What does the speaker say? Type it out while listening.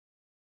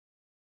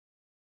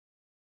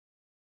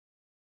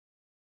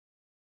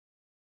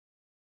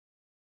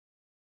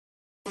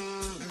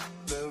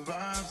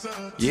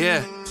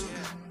Yeah.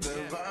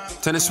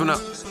 Turn this one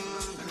up.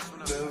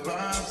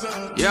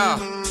 Yeah.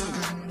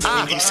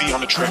 Easy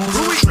on the track.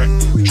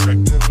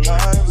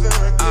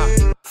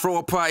 Throw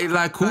a party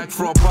like who?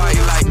 Throw a party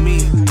like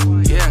me.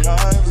 Yeah.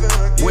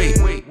 Wait,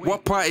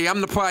 what party?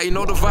 I'm the party,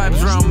 know the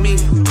vibes around me.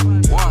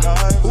 What?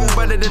 Who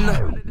better than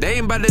the? They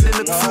ain't better than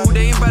the crew,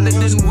 they ain't better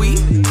than we.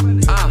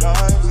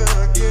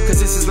 Cause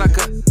this is like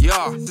a,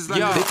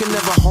 they can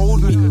never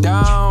hold me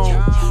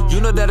down. You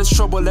know that it's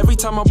trouble every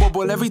time I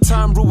bubble, every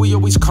time Reuel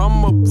always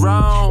come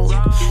around.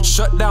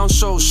 Shut down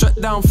shows, shut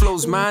down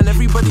flows, man,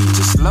 everybody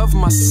just love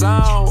my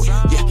sound.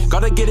 Yeah,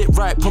 gotta get it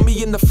right, put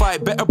me in the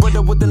fight, better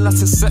brother wouldn't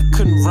last a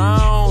second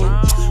round.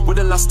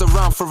 Wouldn't last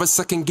around for a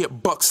second,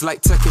 get bucks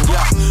like Tekken,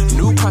 yeah.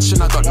 New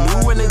passion, I got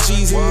new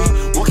energies in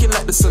me. Walking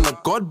like the son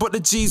of God, but the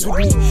G's with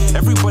me.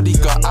 Everybody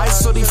got ice,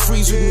 so they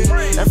freeze with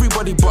me.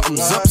 Everybody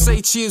bottoms up,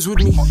 say cheers with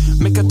me.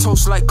 Make a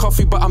toast like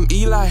coffee, but I'm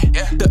Eli.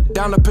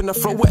 Down up in the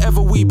front,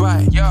 whatever we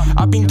buy.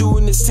 I've been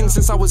doing this thing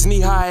since I was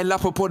knee high.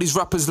 Lap up all these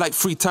rappers like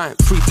free time.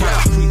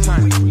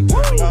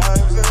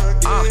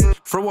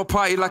 Throw a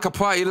party like a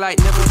party like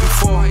never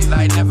before.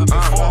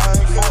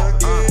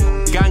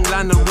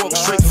 Gangland and walk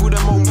straight through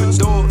them open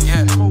doors.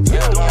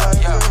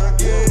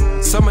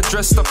 Some are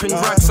dressed up in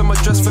racks, some are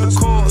dressed for the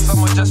cause.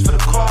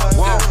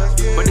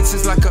 Whoa, but this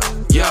is like a,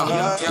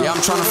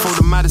 I'm trying to throw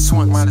the maddest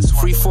ones.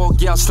 3-4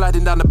 girls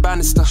sliding down the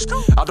banister.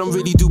 I don't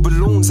really do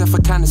balloons, they're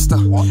for canister.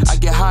 I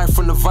get high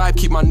from the vibe,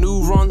 keep my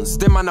neurons.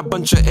 Them man a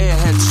bunch of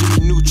airheads,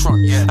 Jimmy Neutron.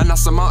 And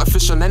that's some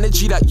artificial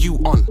energy that you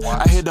on.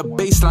 I hear the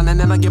bass line and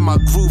then I get my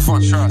groove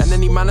on. And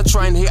any man I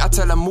try and hate, I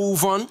tell them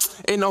move on.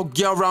 Ain't no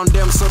girl around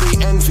them, so they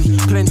envy.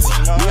 Plenty,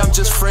 me I'm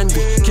just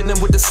friendly. Kidding them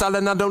with the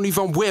salad, I don't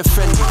even wear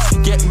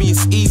Fendi. Get me,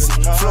 it's easy,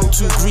 flow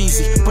too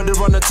greasy. Put it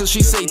on her till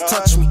she say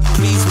touch me,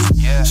 please me.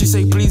 She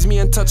say please me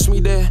and touch me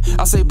there.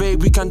 I say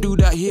babe, we can do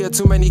that here,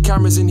 too many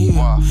cameras in here.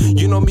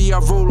 You know me, I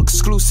roll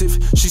exclusive.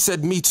 She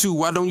said me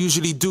too, I don't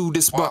usually do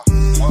this, but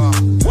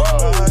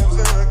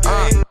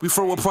we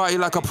throw a party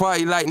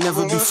like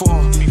never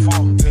before.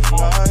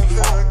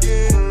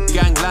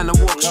 Gangland and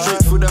walk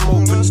straight through them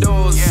open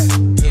doors.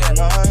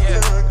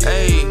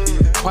 Hey,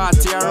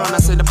 party are on, I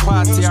say the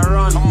party are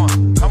on.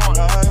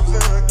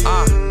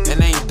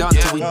 And ain't done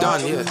till we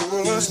done,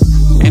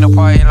 Ain't no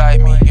party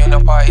like me, ain't no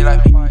party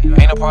like me.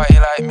 Ain't no party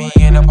like me,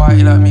 ain't no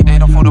party like me. They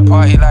don't throw the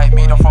party like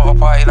me, don't throw a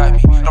party like me.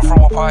 Don't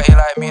throw a party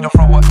like me, don't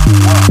throw what?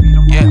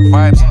 Yeah,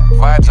 vibes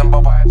and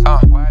bubble. I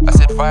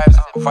said vibes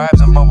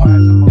and bubble.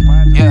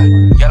 Yeah,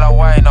 yellow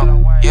wine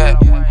on. Yeah,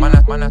 man,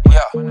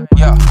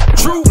 yeah.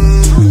 True.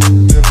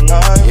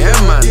 Yeah,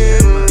 man.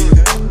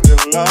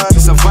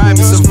 It's a vibe.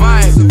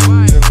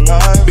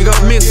 Big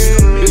up Miss,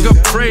 big up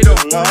Fredo.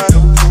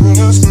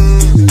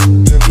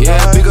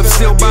 Yeah, big up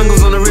Steel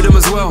Bangles on the rhythm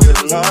as well.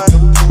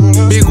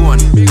 Big one.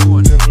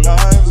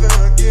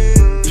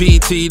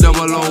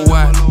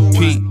 PT-0-0-Y.